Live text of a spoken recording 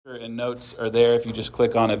and notes are there if you just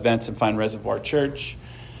click on events and find Reservoir Church.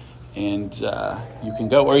 And you can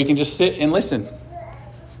go, or you can just sit and listen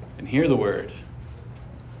and hear the word.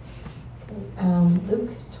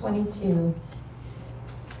 Luke 22.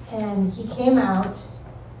 And he came out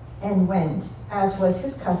and went, as was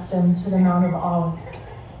his custom, to the Mount of Olives.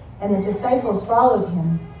 And the disciples followed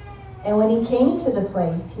him. And when he came to the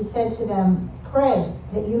place, he said to them, "Pray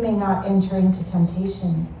that you may not enter into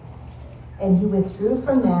temptation." And he withdrew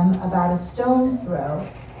from them about a stone's throw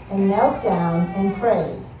and knelt down and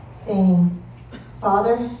prayed, saying,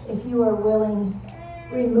 "Father, if you are willing,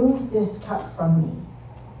 remove this cup from me.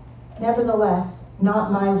 Nevertheless,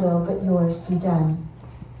 not my will, but yours be done."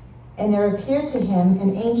 And there appeared to him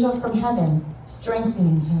an angel from heaven,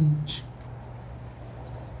 strengthening him.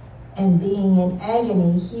 And being in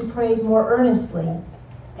agony, he prayed more earnestly,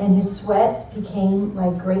 and his sweat became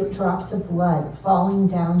like great drops of blood falling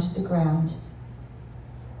down to the ground.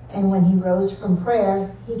 And when he rose from prayer,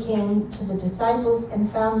 he came to the disciples and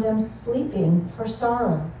found them sleeping for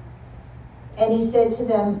sorrow. And he said to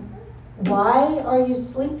them, "Why are you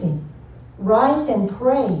sleeping? Rise and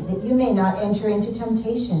pray that you may not enter into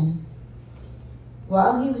temptation."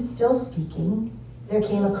 While he was still speaking, there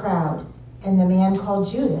came a crowd, and the man called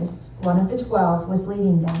Judas, one of the 12, was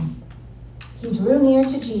leading them. He drew near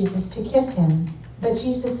to Jesus to kiss him, but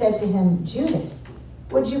Jesus said to him, "Judas,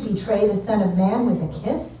 would you betray the Son of Man with a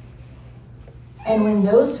kiss?" And when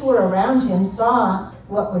those who were around him saw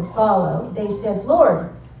what would follow, they said, "Lord,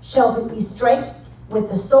 shall we strike with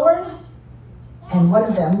the sword?" And one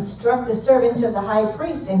of them struck the servant of the high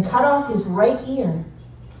priest and cut off his right ear.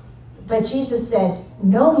 But Jesus said,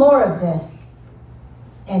 "No more of this."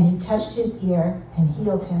 And he touched his ear and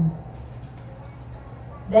healed him.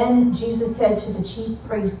 Then Jesus said to the chief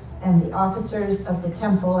priests and the officers of the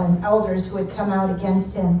temple and elders who had come out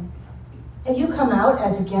against him, "Have you come out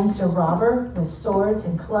as against a robber with swords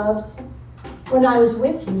and clubs? When I was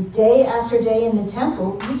with you day after day in the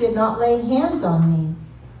temple, you did not lay hands on me.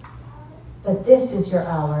 But this is your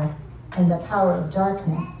hour and the power of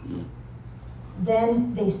darkness."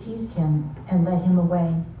 Then they seized him and led him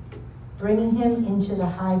away, bringing him into the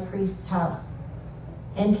high priest's house.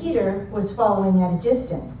 And Peter was following at a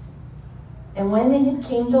distance. And when they had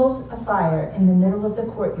kindled a fire in the middle of the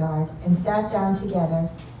courtyard and sat down together,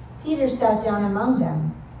 Peter sat down among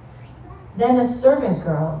them. Then a servant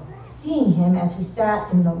girl, seeing him as he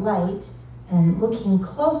sat in the light and looking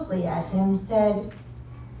closely at him, said,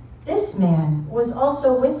 "This man was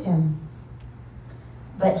also with him."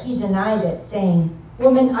 But he denied it, saying,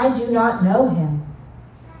 "Woman, I do not know him."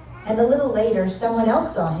 And a little later, someone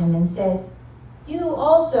else saw him and said, "You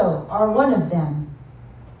also are one of them."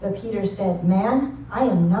 But Peter said, "Man, I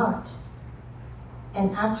am not."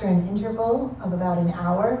 And after an interval of about an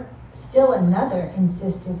hour, still another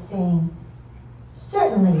insisted, saying,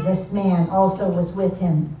 "Certainly this man also was with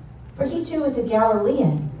him, for he too is a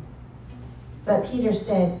Galilean." But Peter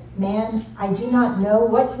said, "Man, I do not know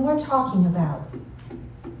what you are talking about."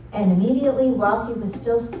 And immediately while he was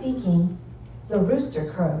still speaking, the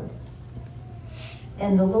rooster crowed.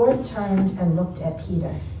 And the Lord turned and looked at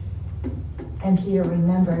Peter. And Peter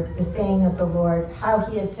remembered the saying of the Lord, how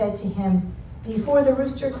he had said to him, "Before the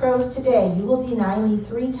rooster crows today, you will deny me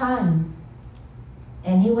 3 times."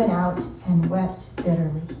 And he went out and wept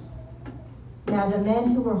bitterly. Now the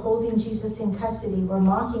men who were holding Jesus in custody were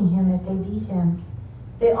mocking him as they beat him.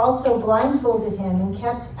 They also blindfolded him and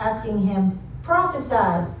kept asking him,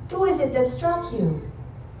 "Prophesy, who is it that struck you?"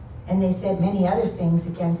 And they said many other things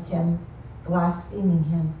against him, blaspheming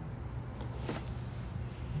him.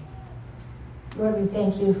 Lord, we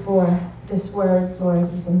thank you for this word, Lord,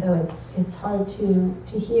 even though it's hard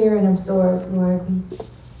to hear and absorb, Lord.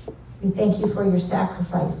 We thank you for your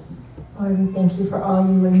sacrifice. Lord, we thank you for all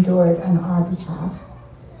you endured on our behalf.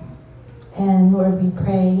 And Lord, we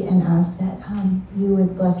pray and ask that you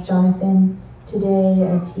would bless Jonathan today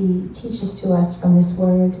as he teaches to us from this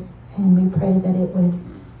word. And we pray that it would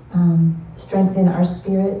strengthen our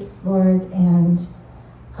spirits, Lord, and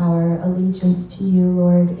our allegiance to you,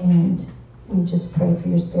 Lord. And we just pray for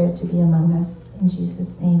your spirit to be among us. In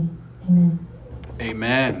Jesus' name, amen.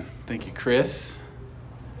 Amen. Thank you, Chris.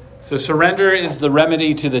 So surrender is the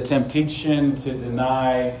remedy to the temptation to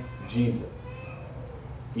deny Jesus.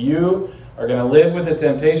 You are going to live with the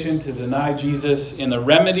temptation to deny Jesus, and the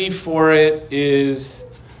remedy for it is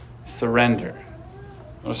surrender.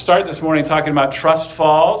 I'm going to start this morning talking about trust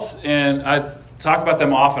falls, and I talk about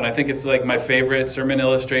them often. I think it's like my favorite sermon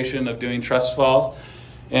illustration of doing trust falls.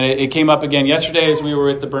 And it came up again yesterday as we were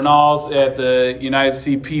with the Bernals at the United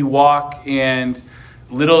CP walk, and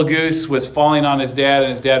Little Goose was falling on his dad,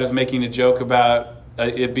 and his dad was making a joke about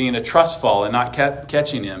it being a trust fall and not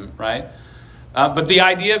catching him, right? But the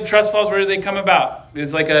idea of trust falls, where do they come about?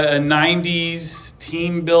 It's like a 90s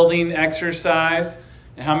team building exercise.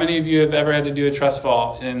 And how many of you have ever had to do a trust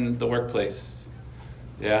fall in the workplace?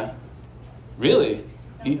 Yeah? Really?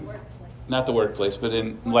 Not the workplace, but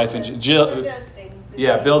in life. Jill does things.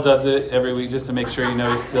 Yeah, Bill does it every week just to make sure you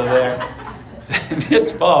know he's still there.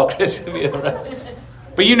 Just fall.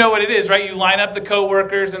 But you know what it is, right? You line up the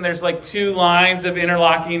coworkers, and there's like 2 lines of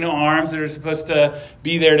interlocking arms that are supposed to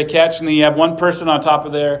be there to catch. And then you have one person on top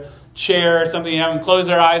of their chair or something. You have them close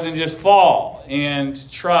their eyes and just fall and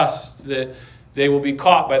trust that they will be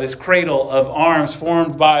caught by this cradle of arms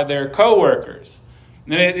formed by their coworkers.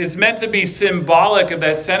 And it is meant to be symbolic of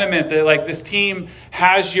that sentiment that, like, this team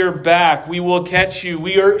has your back. We will catch you.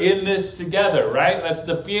 We are in this together, right? That's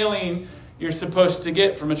the feeling you're supposed to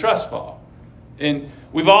get from a trust fall. And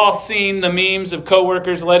we've all seen the memes of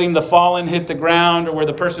coworkers letting the fallen hit the ground, or where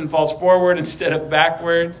the person falls forward instead of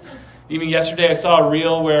backwards. Even yesterday I saw a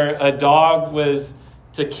reel where a dog was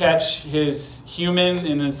to catch his human,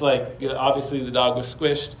 and it's like, obviously the dog was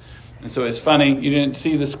squished. And so it's funny. You didn't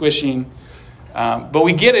see the squishing. But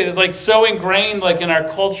we get it. It's like so ingrained, like in our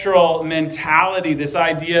cultural mentality, this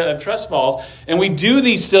idea of trust falls. And we do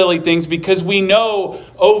these silly things because we know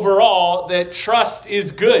overall that trust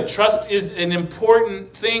is good. Trust is an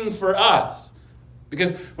important thing for us.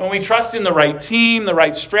 Because when we trust in the right team, the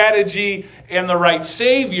right strategy, and the right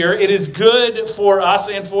Savior, it is good for us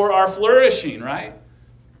and for our flourishing, right?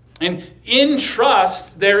 And in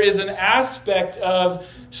trust, there is an aspect of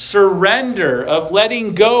surrender, of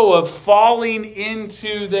letting go, of falling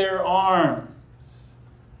into their arms,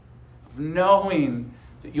 of knowing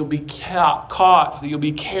that you'll be caught, that you'll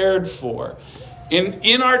be cared for.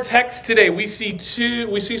 In our text today, we see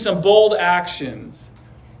some bold actions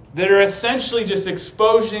that are essentially just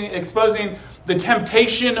exposing the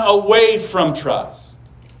temptation away from trust.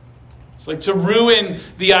 It's like to ruin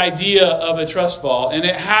the idea of a trust fall. And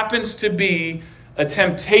it happens to be a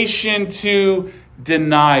temptation to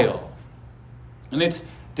denial. And it's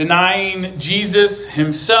denying Jesus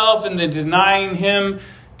himself and then denying him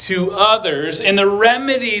to others. And the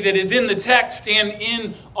remedy that is in the text and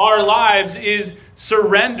in our lives is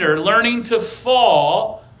surrender, learning to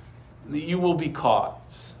fall, and that you will be caught.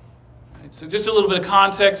 Right? So just a little bit of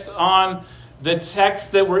context on the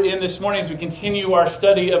text that we're in this morning as we continue our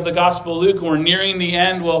study of the Gospel of Luke. And we're nearing the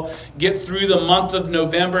end. We'll get through the month of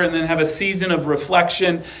November and then have a season of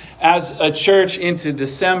reflection as a church into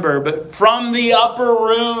December. But from the upper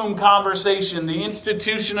room conversation, the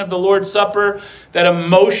institution of the Lord's Supper, that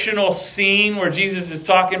emotional scene where Jesus is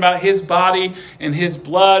talking about his body and his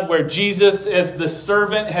blood, where Jesus as the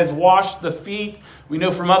servant has washed the feet. We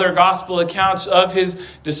know from other gospel accounts of his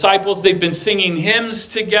disciples, they've been singing hymns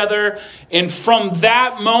together. And from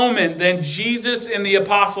that moment, then Jesus and the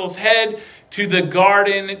apostles head to the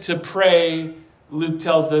garden to pray, Luke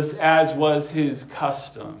tells us, as was his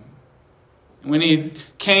custom. When he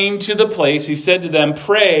came to the place, he said to them,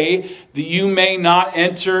 "Pray that you may not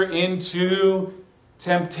enter into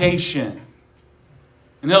temptation."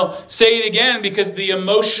 And he'll say it again because the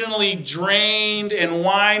emotionally drained and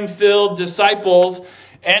wine-filled disciples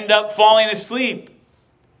end up falling asleep.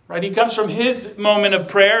 Right? He comes from his moment of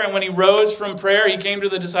prayer, and when he rose from prayer, he came to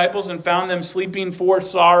the disciples and found them sleeping for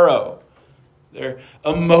sorrow. They're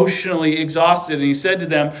emotionally exhausted. And he said to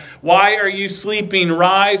them, "Why are you sleeping?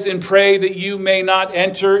 Rise and pray that you may not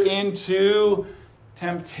enter into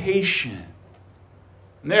temptation."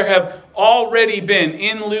 And there have already been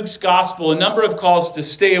in Luke's gospel a number of calls to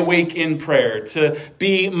stay awake in prayer, to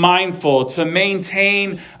be mindful, to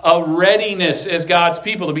maintain a readiness as God's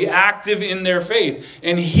people, to be active in their faith.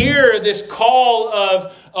 And here, this call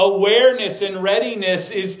of awareness and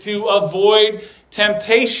readiness is to avoid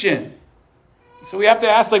temptation. So we have to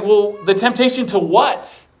ask, the temptation to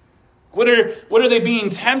what? What are they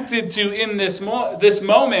being tempted to in this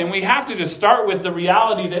moment? And we have to just start with the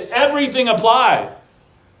reality that everything applies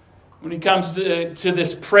when it comes to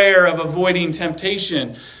this prayer of avoiding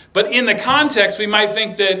temptation. But in the context, we might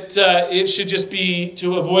think that it should just be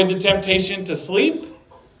to avoid the temptation to sleep.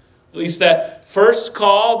 At least that first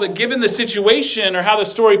call. But given the situation or how the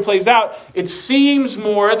story plays out, it seems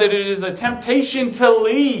more that it is a temptation to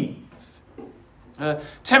leave.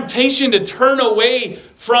 Temptation to turn away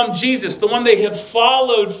from Jesus, the one they have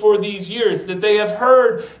followed for these years, that they have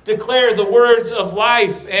heard declare the words of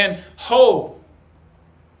life and hope.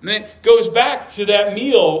 And it goes back to that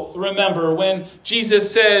meal, remember, when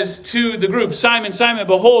Jesus says to the group, Simon, Simon,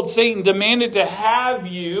 behold, Satan demanded to have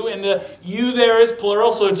you, and the you there is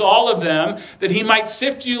plural, so it's all of them, that he might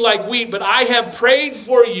sift you like wheat. But I have prayed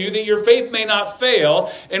for you that your faith may not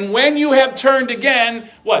fail. And when you have turned again,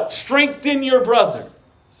 what? Strengthen your brothers.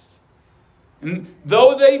 And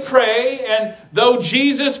though they pray, and though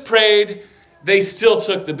Jesus prayed, they still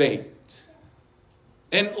took the bait.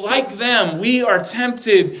 And like them, we are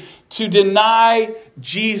tempted to deny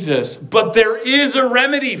Jesus, but there is a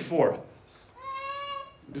remedy for us.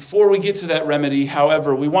 Before we get to that remedy,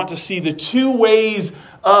 however, we want to see the two ways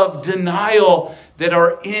of denial that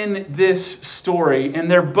are in this story,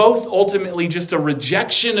 and they're both ultimately just a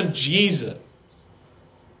rejection of Jesus.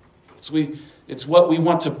 It's what we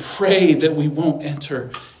want to pray that we won't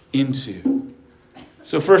enter into.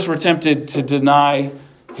 So first, we're tempted to deny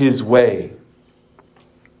his way.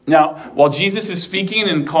 Now, while Jesus is speaking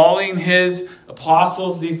and calling his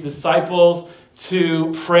apostles, these disciples,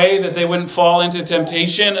 to pray that they wouldn't fall into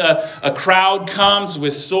temptation, a crowd comes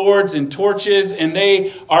with swords and torches, and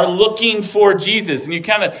they are looking for Jesus. And you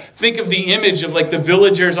kind of think of the image of like the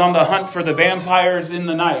villagers on the hunt for the vampires in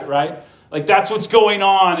the night, right? Like that's what's going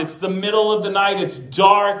on. It's the middle of the night. It's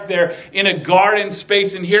dark. They're in a garden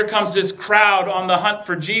space. And here comes this crowd on the hunt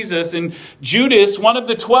for Jesus. And Judas, one of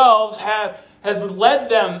the 12, has led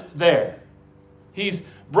them there. He's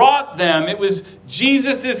brought them. It was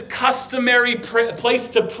Jesus' customary place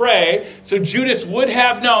to pray. So Judas would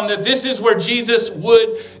have known that this is where Jesus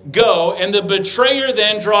would go. And the betrayer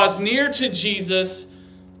then draws near to Jesus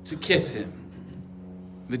to kiss him.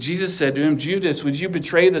 But Jesus said to him, Judas, would you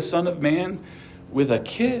betray the Son of Man with a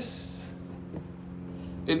kiss?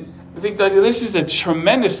 And I think that this is a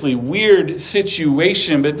tremendously weird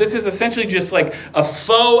situation, but this is essentially just like a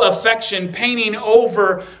faux affection painting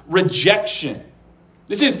over rejection.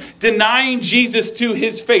 This is denying Jesus to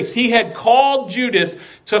his face. He had called Judas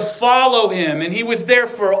to follow him, and he was there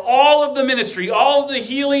for all of the ministry, all of the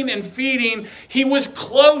healing and feeding. He was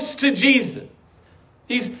close to Jesus.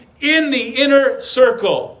 He's in the inner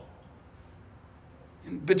circle.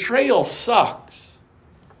 And betrayal sucks.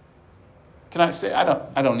 Can I say,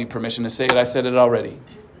 I don't need permission to say it. I said it already.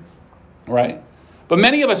 Right? But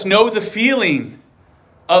many of us know the feeling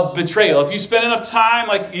of betrayal. If you spend enough time,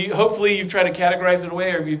 hopefully you've tried to categorize it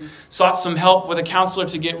away, or you've sought some help with a counselor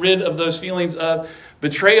to get rid of those feelings of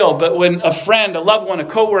betrayal. But when a friend, a loved one, a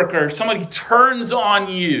coworker, somebody turns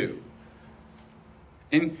on you,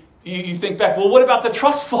 and you think back, well, what about the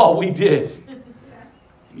trust fall we did?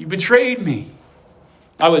 You betrayed me.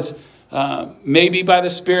 I was maybe by the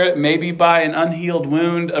Spirit, maybe by an unhealed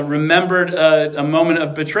wound, remembered a moment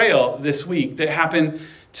of betrayal this week that happened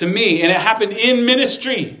to me. And it happened in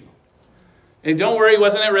ministry. And don't worry, it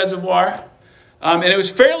wasn't at Reservoir. And it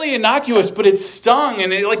was fairly innocuous, but it stung.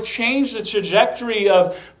 And it changed the trajectory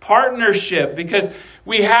of partnership, because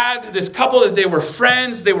we had this couple that they were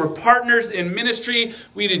friends. They were partners in ministry.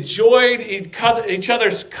 We'd enjoyed each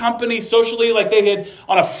other's company socially. Like they had,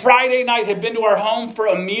 on a Friday night, had been to our home for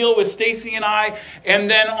a meal with Stacy and I. And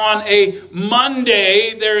then on a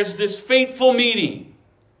Monday, there's this fateful meeting.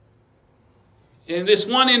 And this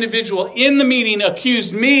one individual in the meeting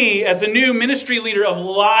accused me as a new ministry leader of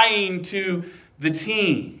lying to the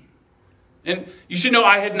team. And you should know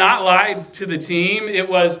I had not lied to the team. It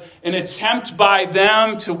was an attempt by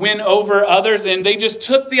them to win over others, and they just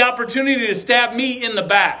took the opportunity to stab me in the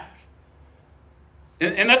back.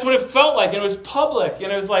 And that's what it felt like. And it was public,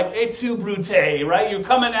 and it was like, et tu, Brute, right? You're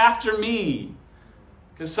coming after me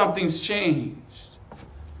because something's changed.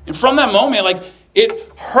 And from that moment,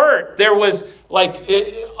 it hurt. There was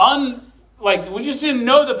we just didn't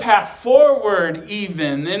know the path forward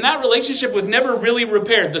even. And that relationship was never really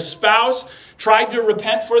repaired. The spouse tried to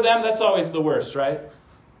repent for them. That's always the worst, right?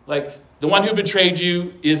 The one who betrayed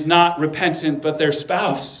you is not repentant, but their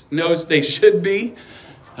spouse knows they should be.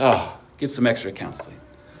 Oh, get some extra counseling.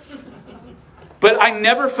 But I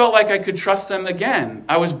never felt like I could trust them again.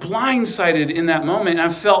 I was blindsided in that moment, and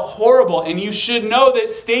I felt horrible. And you should know that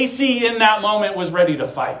Stacy in that moment was ready to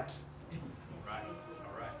fight.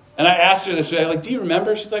 And I asked her this way, do you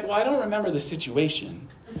remember? She's like, well, I don't remember the situation.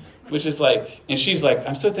 Which is and she's like,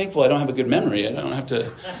 I'm so thankful I don't have a good memory. I don't have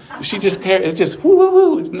to, she just cares, it's just, woo,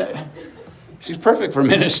 woo, woo. She's perfect for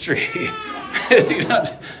ministry.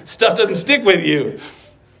 Stuff doesn't stick with you.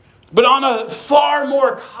 But on a far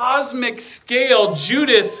more cosmic scale,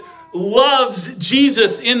 Judas loves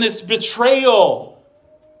Jesus in this betrayal.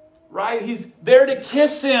 Right? He's there to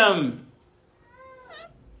kiss him.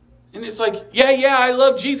 And it's yeah, I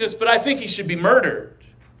love Jesus, but I think he should be murdered.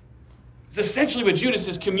 It's essentially what Judas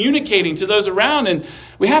is communicating to those around. And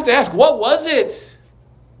we have to ask, what was it?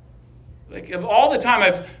 Like, of all the time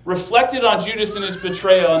I've reflected on Judas and his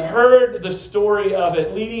betrayal and heard the story of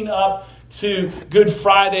it leading up to Good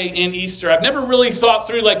Friday and Easter, I've never really thought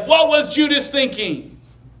through, like, what was Judas thinking?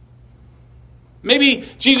 Maybe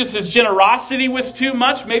Jesus' generosity was too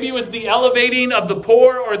much. Maybe it was the elevating of the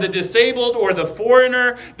poor or the disabled or the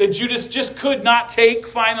foreigner that Judas just could not take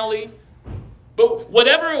finally. But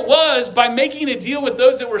whatever it was, by making a deal with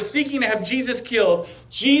those that were seeking to have Jesus killed,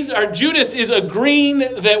 Judas is agreeing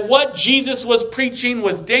that what Jesus was preaching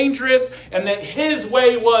was dangerous and that his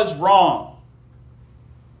way was wrong.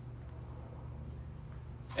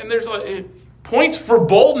 And there's points for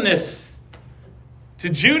boldness to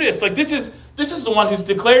Judas. Like, this is the one who's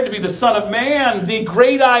declared to be the Son of Man, the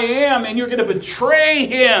great I am, and you're going to betray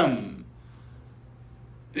him.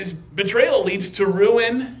 His betrayal leads to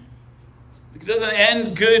ruin. It doesn't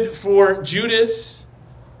end good for Judas.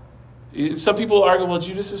 Some people argue, well,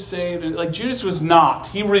 Judas was saved. Like, Judas was not.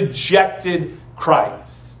 He rejected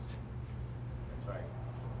Christ. That's right.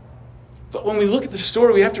 But when we look at the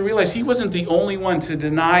story, we have to realize he wasn't the only one to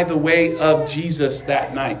deny the way of Jesus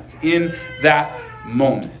that night, in that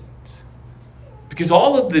moment. Because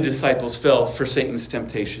all of the disciples fell for Satan's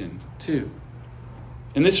temptation too.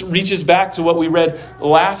 And this reaches back to what we read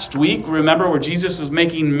last week. Remember, where Jesus was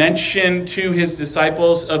making mention to his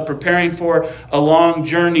disciples of preparing for a long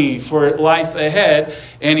journey for life ahead.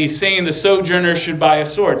 And he's saying the sojourner should buy a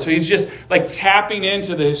sword. So he's just like tapping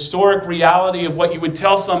into the historic reality of what you would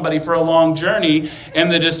tell somebody for a long journey.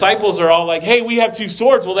 And the disciples are all like, hey, we have 2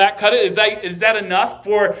 swords. Will that cut it? Is that enough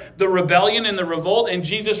for the rebellion and the revolt? And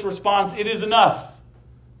Jesus responds, it is enough.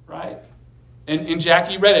 Right? And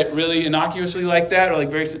Jackie read it really innocuously like that, or like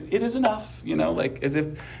very, it is enough, like as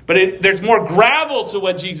if, but there's more gravel to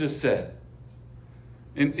what Jesus said.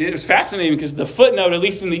 And it was fascinating because the footnote, at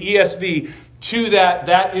least in the ESV, to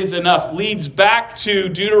that is enough, leads back to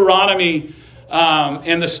Deuteronomy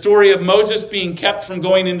and the story of Moses being kept from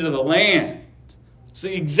going into the land. It's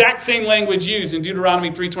the exact same language used in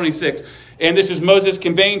Deuteronomy 3:26. And this is Moses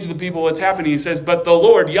conveying to the people what's happening. He says, but the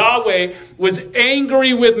Lord, Yahweh, was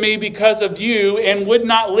angry with me because of you and would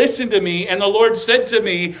not listen to me. And the Lord said to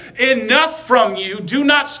me, enough from you. Do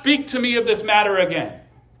not speak to me of this matter again.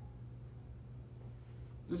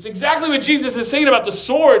 It's exactly what Jesus is saying about the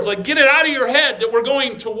swords. Like, get it out of your head that we're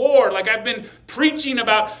going to war. Like, I've been preaching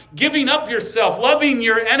about giving up yourself, loving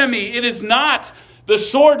your enemy. It is not the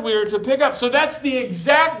sword we are to pick up. So that's the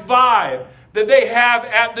exact vibe that they have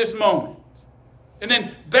at this moment. And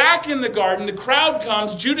then back in the garden, the crowd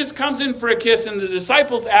comes. Judas comes in for a kiss, and the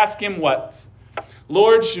disciples ask him what?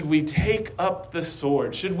 Lord, should we take up the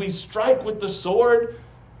sword? Should we strike with the sword?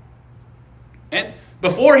 And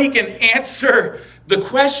before he can answer the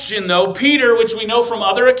question, though, Peter, which we know from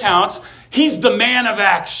other accounts, he's the man of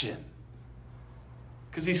action.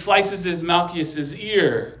 Because he slices his Malchus's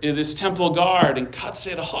ear in this temple guard and cuts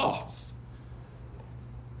it off.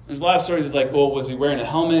 There's a lot of stories like, well, was he wearing a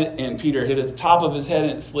helmet and Peter hit at the top of his head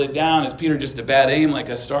and it slid down? Is Peter just a bad aim like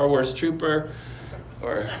a Star Wars trooper?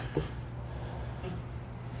 But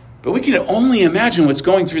we can only imagine what's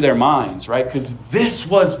going through their minds, right? Because this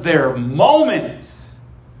was their moment.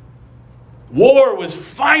 War was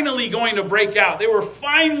finally going to break out. They were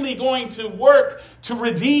finally going to work to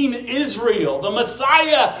redeem Israel. The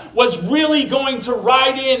Messiah was really going to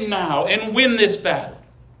ride in now and win this battle.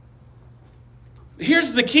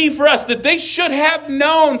 Here's the key for us, that they should have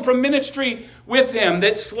known from ministry with him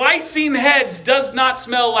that slicing heads does not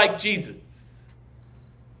smell like Jesus.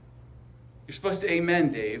 You're supposed to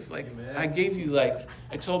amen, Dave. Amen.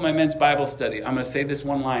 I told my men's Bible study, I'm going to say this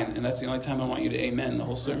one line, and that's the only time I want you to amen the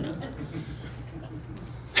whole sermon.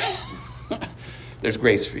 There's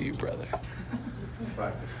grace for you, brother.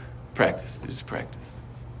 Practice. There's practice.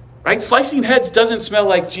 Right? Slicing heads doesn't smell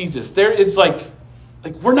like Jesus. There is like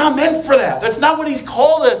we're not meant for that. That's not what he's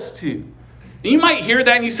called us to. And you might hear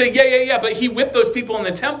that and you say, yeah, but he whipped those people in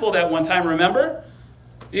the temple that one time, remember?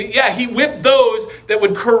 Yeah, he whipped those that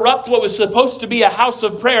would corrupt what was supposed to be a house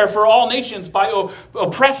of prayer for all nations by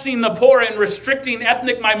oppressing the poor and restricting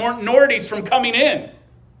ethnic minorities from coming in.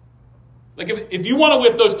 Like, if you want to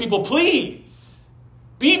whip those people, please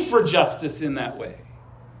be for justice in that way.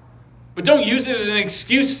 But don't use it as an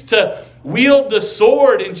excuse to wield the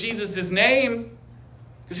sword in Jesus' name.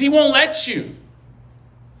 Because he won't let you.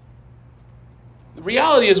 The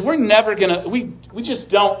reality is we're never going to, we just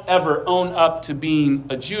don't ever own up to being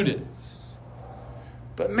a Judas.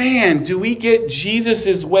 But man, do we get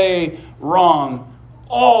Jesus' way wrong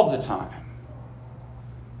all the time.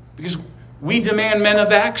 Because we demand men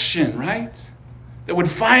of action, right? that would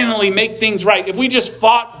finally make things right. If we just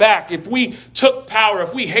fought back, if we took power,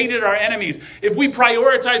 if we hated our enemies, if we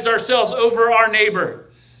prioritized ourselves over our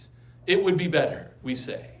neighbors, it would be better, we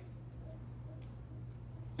say.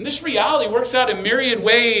 And this reality works out in myriad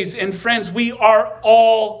ways. And friends, we are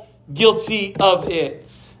all guilty of it.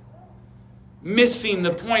 Missing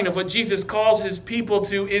the point of what Jesus calls his people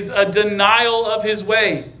to is a denial of his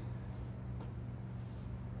way.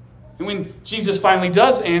 And when Jesus finally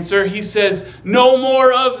does answer, he says, "No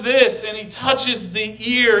more of this." And he touches the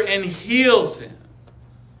ear and heals him.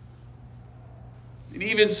 And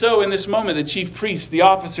even so, in this moment, the chief priests, the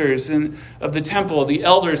officers of the temple, the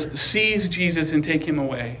elders, seize Jesus and take him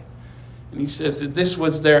away. And he says that this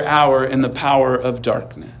was their hour in the power of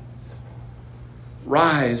darkness.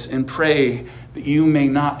 Rise and pray that you may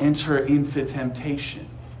not enter into temptation.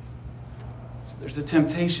 So there's a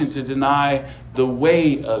temptation to deny the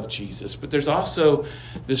way of Jesus, but there's also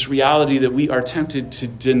this reality that we are tempted to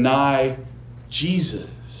deny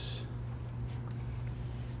Jesus.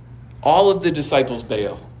 All of the disciples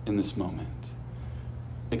bail in this moment,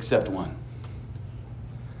 except one.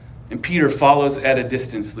 And Peter follows at a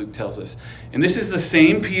distance, Luke tells us. And this is the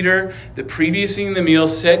same Peter that previously in the meal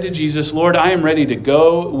said to Jesus, "Lord, I am ready to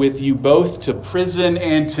go with you both to prison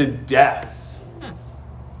and to death."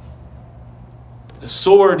 The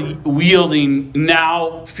sword-wielding,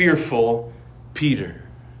 now fearful Peter.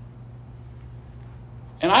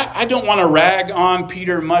 And I don't want to rag on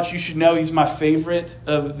Peter much. You should know he's my favorite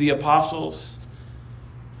of the apostles.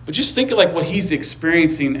 But just think of like what he's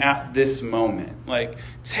experiencing at this moment. Like,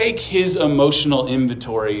 take his emotional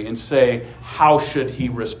inventory and say, how should he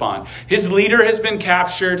respond? His leader has been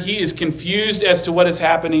captured. He is confused as to what is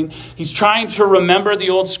happening. He's trying to remember the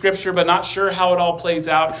old scripture, but not sure how it all plays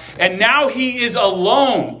out. And now he is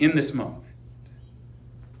alone in this moment.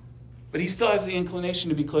 But he still has the inclination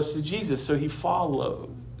to be close to Jesus, so he follows.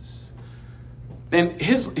 And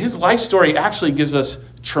his life story actually gives us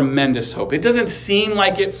tremendous hope. It doesn't seem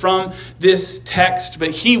like it from this text, but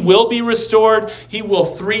he will be restored. He will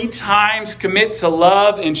 3 times commit to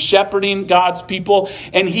love and shepherding God's people.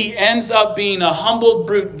 And he ends up being a humbled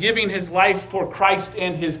brute, giving his life for Christ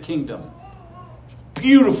and his kingdom.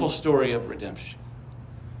 Beautiful story of redemption.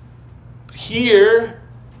 But here,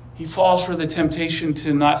 he falls for the temptation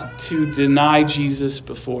to deny Jesus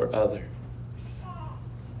before others.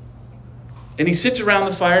 And he sits around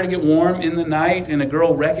the fire to get warm in the night, and a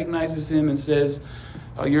girl recognizes him and says,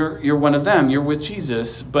 "Oh, you're one of them. You're with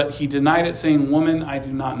Jesus." But he denied it, saying, "Woman, I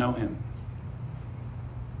do not know him."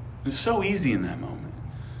 It's so easy in that moment.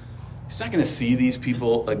 He's not going to see these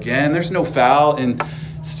people again. There's no foul in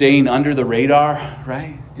staying under the radar,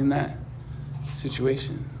 right, in that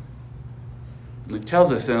situation. Luke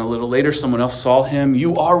tells us that a little later someone else saw him.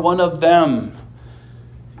 "You are one of them."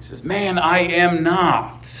 He says, "Man, I am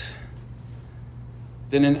not."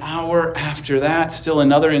 Then an hour after that, still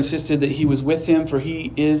another insisted that he was with him, for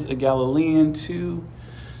he is a Galilean too.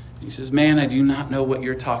 He says, "Man, I do not know what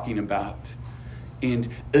you're talking about." And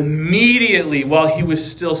immediately, while he was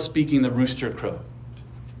still speaking, the rooster crowed.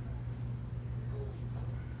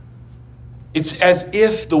 It's as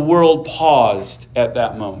if the world paused at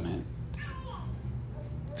that moment.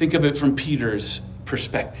 Think of it from Peter's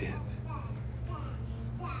perspective.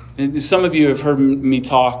 And some of you have heard me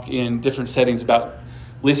talk in different settings about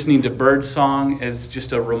listening to bird song as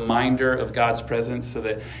just a reminder of God's presence, so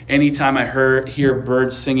that anytime I hear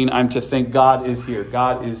birds singing, I'm to think God is here.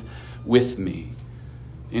 God is with me.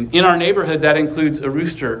 And in our neighborhood, that includes a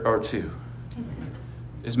rooster or two.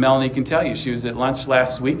 As Melanie can tell you, she was at lunch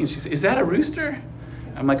last week and she said, "Is that a rooster?"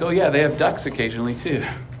 I'm like, "Oh yeah, they have ducks occasionally too."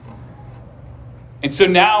 And so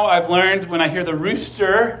now I've learned when I hear the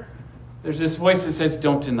rooster, there's this voice that says,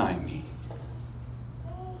 "Don't deny me."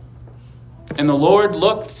 And the Lord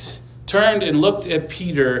turned and looked at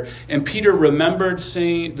Peter, and Peter remembered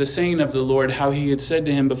the saying of the Lord, how he had said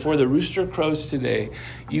to him, "Before the rooster crows today,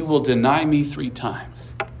 you will deny me 3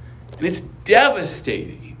 times. And it's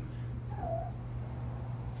devastating.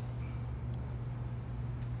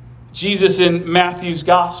 Jesus in Matthew's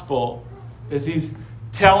gospel, as he's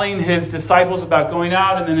telling his disciples about going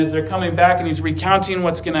out, and then as they're coming back and he's recounting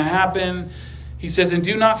what's going to happen, he says, "And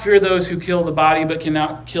do not fear those who kill the body but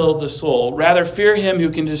cannot kill the soul. Rather fear him who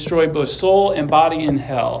can destroy both soul and body in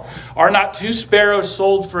hell. Are not 2 sparrows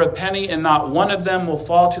sold for a penny, and not one of them will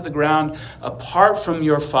fall to the ground apart from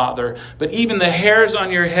your Father? But even the hairs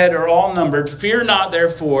on your head are all numbered. Fear not,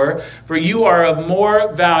 therefore, for you are of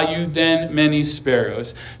more value than many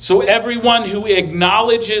sparrows. So everyone who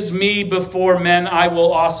acknowledges me before men, I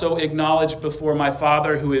will also acknowledge before my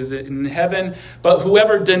Father who is in heaven. But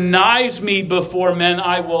whoever denies me before before men,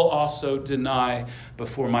 I will also deny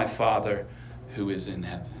before my Father who is in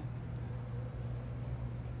heaven.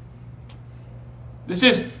 This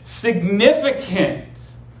is significant.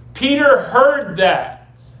 Peter heard that.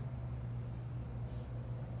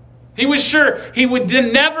 He was sure he would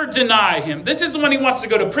never deny him. This is the one he wants to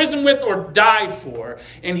go to prison with or die for.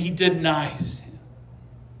 And he denies him.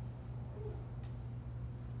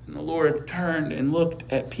 And the Lord turned and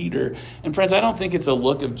looked at Peter. And friends, I don't think it's a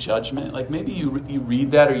look of judgment. Like maybe you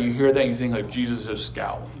read that or you hear that and you think like Jesus is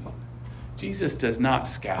scowling. Jesus does not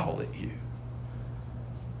scowl at you.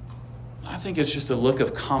 I think it's just a look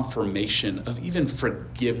of confirmation, of even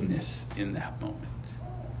forgiveness in that moment.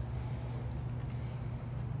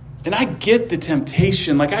 And I get the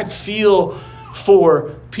temptation. Like I feel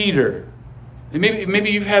for Peter. And maybe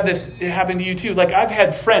you've had this happen to you too. Like I've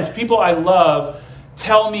had friends, people I love,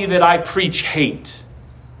 tell me that I preach hate.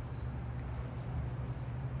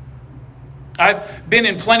 I've been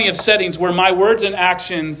in plenty of settings where my words and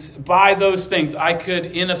actions, by those things, I could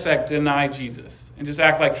in effect deny Jesus and just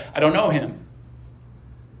act like I don't know him.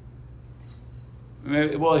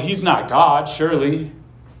 Well, he's not God, surely.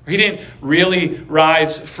 He didn't really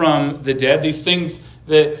rise from the dead. These things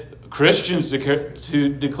that Christians declare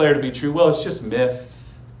to be true, well, it's just myth.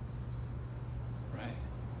 Right?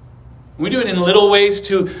 We do it in little ways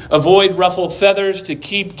to avoid ruffled feathers, to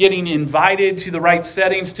keep getting invited to the right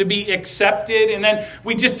settings, to be accepted, and then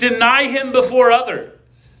we just deny him before others.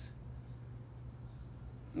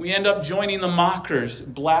 We end up joining the mockers,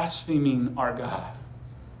 blaspheming our God.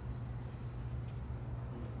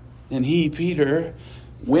 And he, Peter,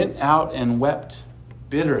 went out and wept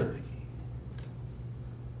bitterly.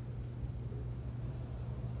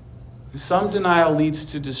 Some denial leads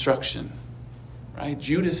to destruction, right?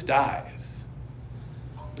 Judas dies.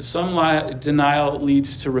 But some denial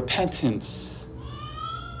leads to repentance,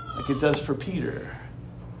 like it does for Peter.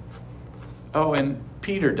 Oh, and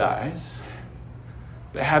Peter dies,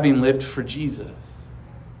 but having lived for Jesus.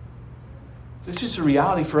 So it's just a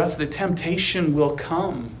reality for us that temptation will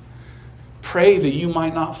come. Pray that you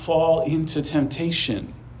might not fall into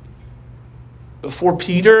temptation. But for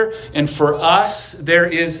Peter and for us, there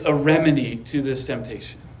is a remedy to this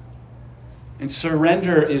temptation. And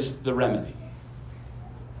surrender is the remedy.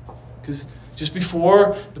 Because just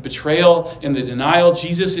before the betrayal and the denial,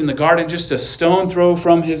 Jesus in the garden, just a stone throw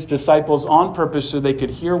from his disciples on purpose so they could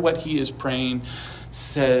hear what he is praying,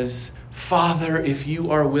 says, Father, if you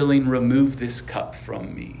are willing, remove this cup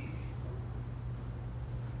from me.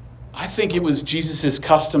 I think it was Jesus'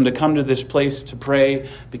 custom to come to this place to pray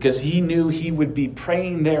because he knew he would be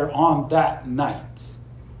praying there on that night.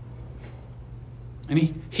 And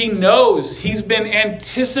he knows, he's been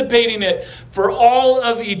anticipating it for all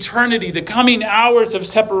of eternity, the coming hours of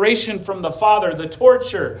separation from the Father, the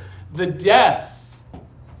torture, the death.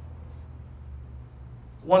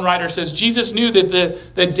 One writer says, Jesus knew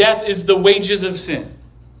that the death is the wages of sin.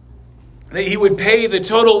 That he would pay the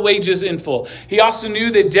total wages in full. He also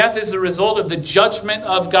knew that death is the result of the judgment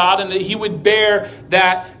of God and that he would bear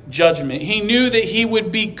that judgment. He knew that he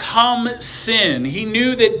would become sin. He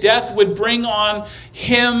knew that death would bring on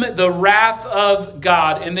him the wrath of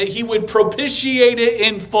God and that he would propitiate it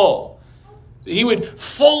in full. He would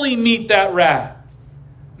fully meet that wrath.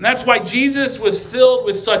 And that's why Jesus was filled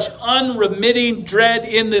with such unremitting dread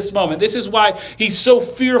in this moment. This is why he's so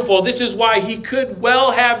fearful. This is why he could well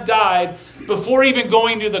have died before even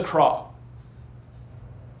going to the cross.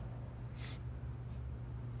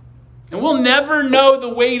 And we'll never know the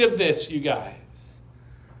weight of this, you guys,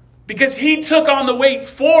 because he took on the weight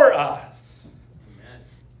for us. Amen.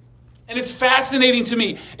 And it's fascinating to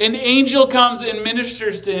me. An angel comes and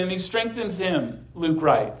ministers to him. He strengthens him, Luke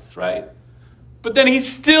writes, right? But then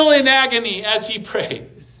he's still in agony as he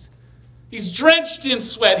prays. He's drenched in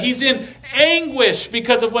sweat. He's in anguish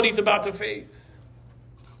because of what he's about to face.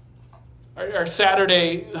 Our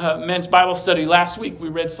Saturday men's Bible study last week, we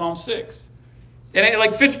read Psalm 6. And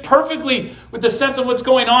it fits perfectly with the sense of what's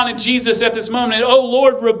going on in Jesus at this moment. Oh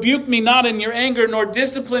Lord, rebuke me not in your anger, nor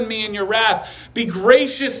discipline me in your wrath. Be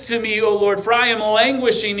gracious to me, O Lord, for I am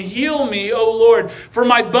languishing. Heal me, O Lord, for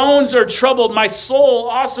my bones are troubled. My soul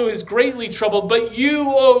also is greatly troubled. But you,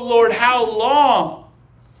 O Lord, how long?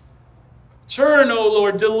 Turn, O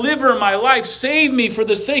Lord, deliver my life. Save me for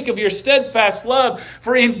the sake of your steadfast love.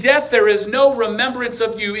 For in death there is no remembrance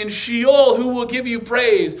of you. In Sheol, who will give you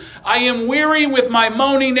praise? I am weary with my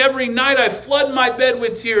moaning. Every night I flood my bed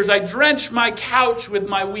with tears. I drench my couch with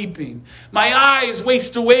my weeping. My eyes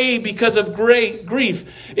waste away because of great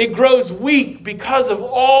grief. It grows weak because of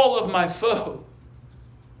all of my foes.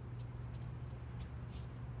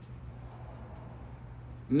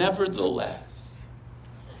 Nevertheless,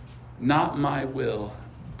 not my will,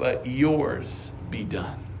 but yours be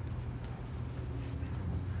done.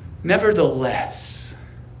 Nevertheless,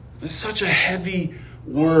 there's such a heavy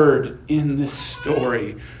word in this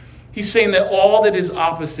story. He's saying that all that is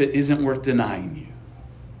opposite isn't worth denying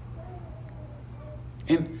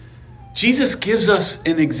you. And Jesus gives us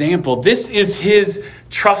an example. This is his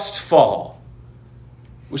trust fall,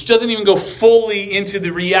 which doesn't even go fully into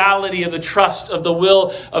the reality of the trust of the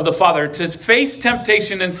will of the Father. To face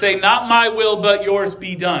temptation and say, not my will, but yours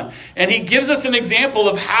be done. And he gives us an example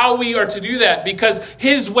of how we are to do that, because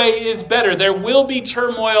his way is better. There will be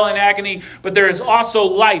turmoil and agony, but there is also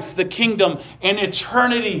life, the kingdom, and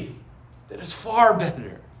eternity that is far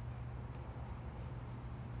better.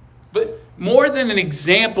 But more than an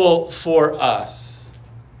example for us,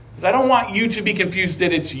 because I don't want you to be confused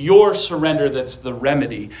that it's your surrender that's the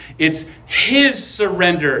remedy. It's his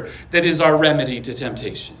surrender that is our remedy to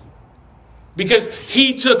temptation. Because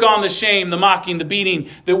he took on the shame, the mocking, the beating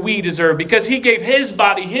that we deserve. Because he gave his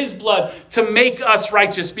body, his blood to make us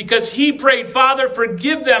righteous. Because he prayed, Father,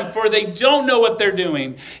 forgive them, for they don't know what they're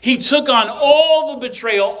doing. He took on all the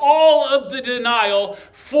betrayal, all of the denial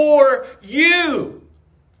for you.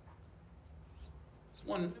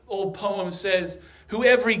 One old poem says, who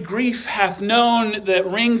every grief hath known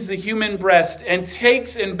that wrings the human breast, and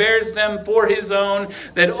takes and bears them for his own,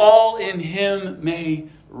 that all in him may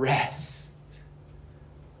rest.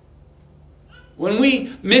 When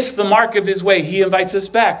we miss the mark of his way, he invites us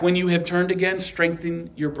back. When you have turned again, strengthen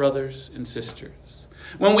your brothers and sisters.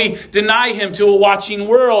 When we deny him to a watching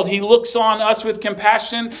world, he looks on us with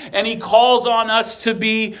compassion and he calls on us to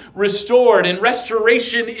be restored. And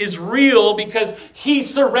restoration is real because he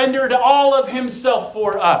surrendered all of himself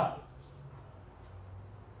for us.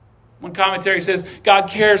 One commentary says, God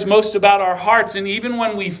cares most about our hearts, and even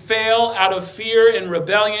when we fail out of fear and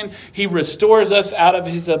rebellion, he restores us out of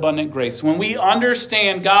his abundant grace. When we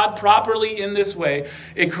understand God properly in this way,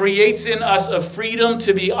 it creates in us a freedom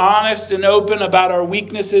to be honest and open about our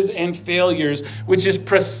weaknesses and failures, which is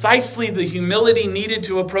precisely the humility needed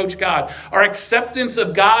to approach God. Our acceptance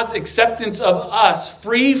of God's acceptance of us,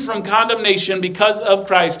 free from condemnation because of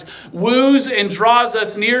Christ, woos and draws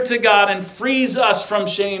us near to God and frees us from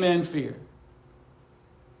shame and fear.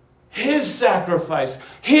 His sacrifice,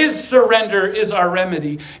 his surrender is our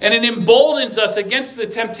remedy, and it emboldens us against the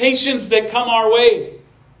temptations that come our way.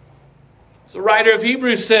 So the writer of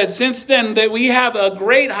Hebrews said, since then that we have a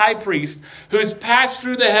great high priest who has passed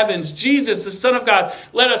through the heavens, Jesus, the Son of God,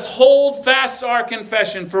 let us hold fast our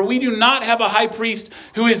confession, for we do not have a high priest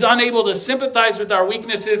who is unable to sympathize with our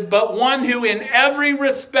weaknesses, but one who in every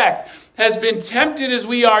respect has been tempted as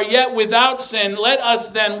we are, yet without sin. Let us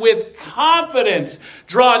then with confidence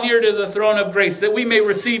draw near to the throne of grace, that we may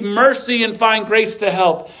receive mercy and find grace to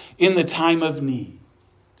help in the time of need.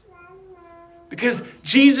 Because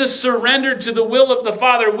Jesus surrendered to the will of the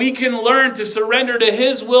Father, we can learn to surrender to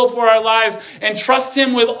his will for our lives and trust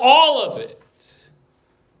him with all of it.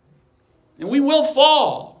 And we will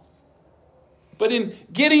fall. But in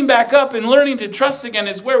getting back up and learning to trust again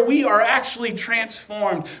is where we are actually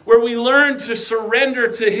transformed, where we learn to surrender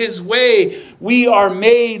to his way. We are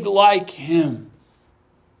made like him.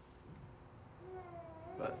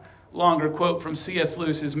 But longer quote from C.S.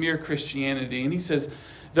 Lewis is Mere Christianity. And he says,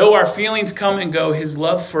 though our feelings come and go, his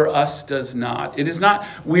love for us does not. It is not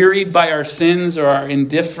wearied by our sins or our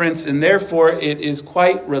indifference, and therefore it is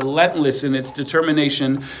quite relentless in its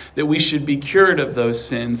determination that we should be cured of those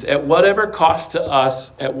sins at whatever cost to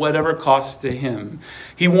us, at whatever cost to him.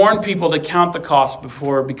 He warned people to count the cost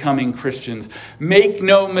before becoming Christians. Make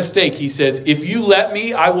no mistake, he says, if you let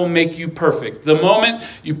me, I will make you perfect. The moment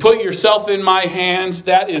you put yourself in my hands,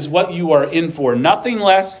 that is what you are in for. Nothing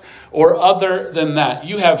less or other than that.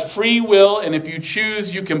 You have free will, and if you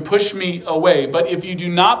choose, you can push me away. But if you do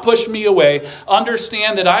not push me away,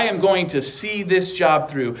 understand that I am going to see this job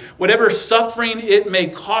through. Whatever suffering it may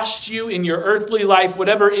cost you in your earthly life,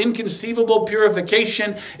 whatever inconceivable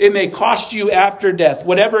purification it may cost you after death,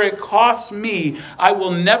 whatever it costs me, I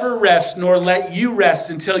will never rest nor let you rest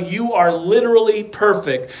until you are literally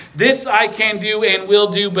perfect. This I can do and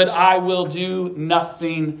will do, but I will do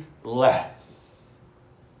nothing less.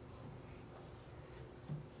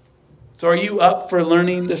 So are you up for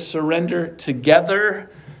learning to surrender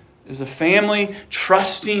together as a family,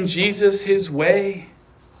 trusting Jesus his way?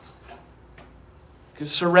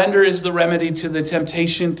 Because surrender is the remedy to the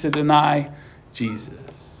temptation to deny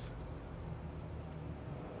Jesus.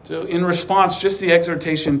 So in response, just the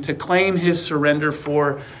exhortation to claim his surrender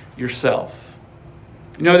for yourself.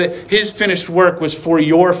 You know that his finished work was for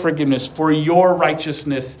your forgiveness, for your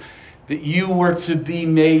righteousness, that you were to be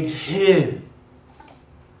made his.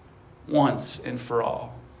 once and for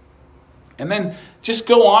all. And then just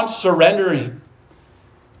go on surrendering.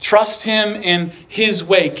 Trust him in his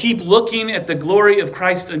way. Keep looking at the glory of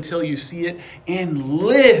Christ until you see it, and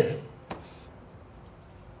live.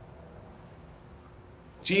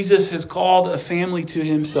 Jesus has called a family to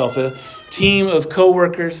himself, a team of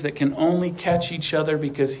co-workers that can only catch each other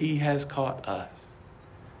because he has caught us.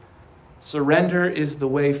 Surrender is the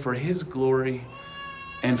way for his glory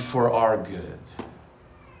and for our good.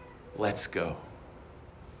 Let's go.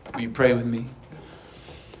 Will you pray with me?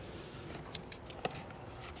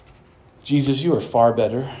 Jesus, you are far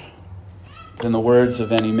better than the words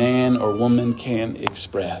of any man or woman can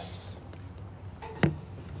express.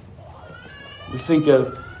 We think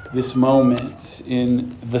of this moment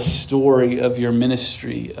in the story of your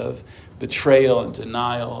ministry of betrayal and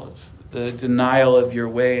denial, of the denial of your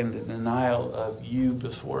way and the denial of you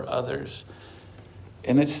before others.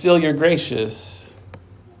 And it's still you're gracious.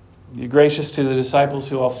 You're gracious to the disciples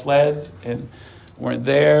who all fled and weren't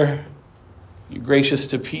there. You're gracious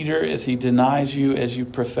to Peter as he denies you, as you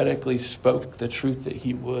prophetically spoke the truth that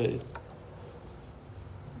he would.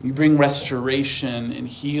 You bring restoration and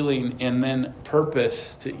healing and then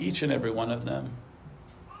purpose to each and every one of them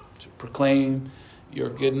to proclaim your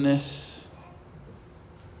goodness.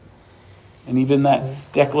 And even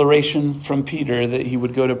that declaration from Peter that he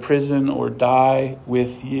would go to prison or die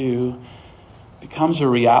with you becomes a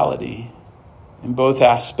reality in both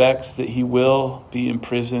aspects, that he will be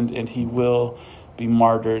imprisoned and he will be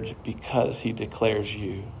martyred because he declares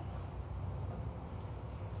you.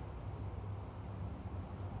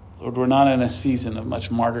 Lord, we're not in a season of much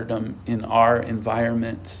martyrdom in our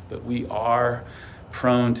environment, but we are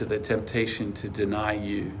prone to the temptation to deny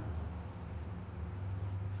you.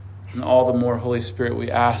 And all the more, Holy Spirit, we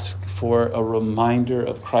ask for a reminder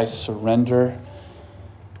of Christ's surrender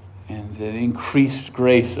and an increased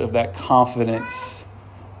grace of that confidence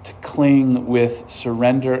to cling with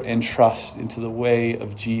surrender and trust into the way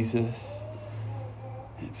of Jesus,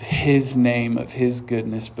 of his name, of his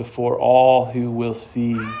goodness, before all who will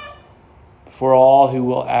see, before all who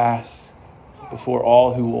will ask, before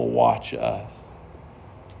all who will watch us,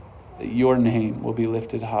 that your name will be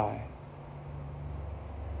lifted high.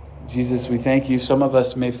 Jesus, we thank you. Some of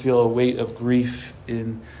us may feel a weight of grief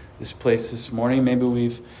in this place this morning. Maybe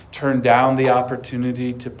we've turned down the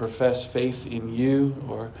opportunity to profess faith in you,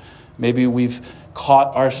 or maybe we've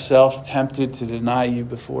caught ourselves tempted to deny you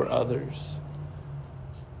before others.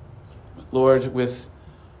 Lord, with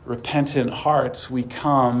repentant hearts, we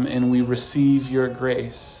come and we receive your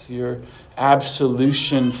grace, your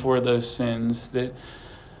absolution for those sins, that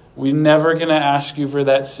we're never going to ask you for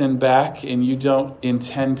that sin back, and you don't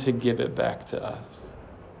intend to give it back to us.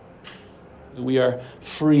 We are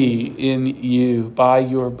free in you by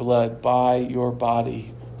your blood, by your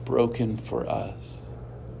body broken for us.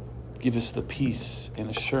 Give us the peace and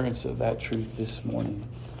assurance of that truth this morning.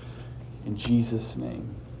 In Jesus'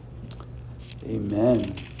 name, amen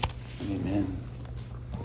and amen.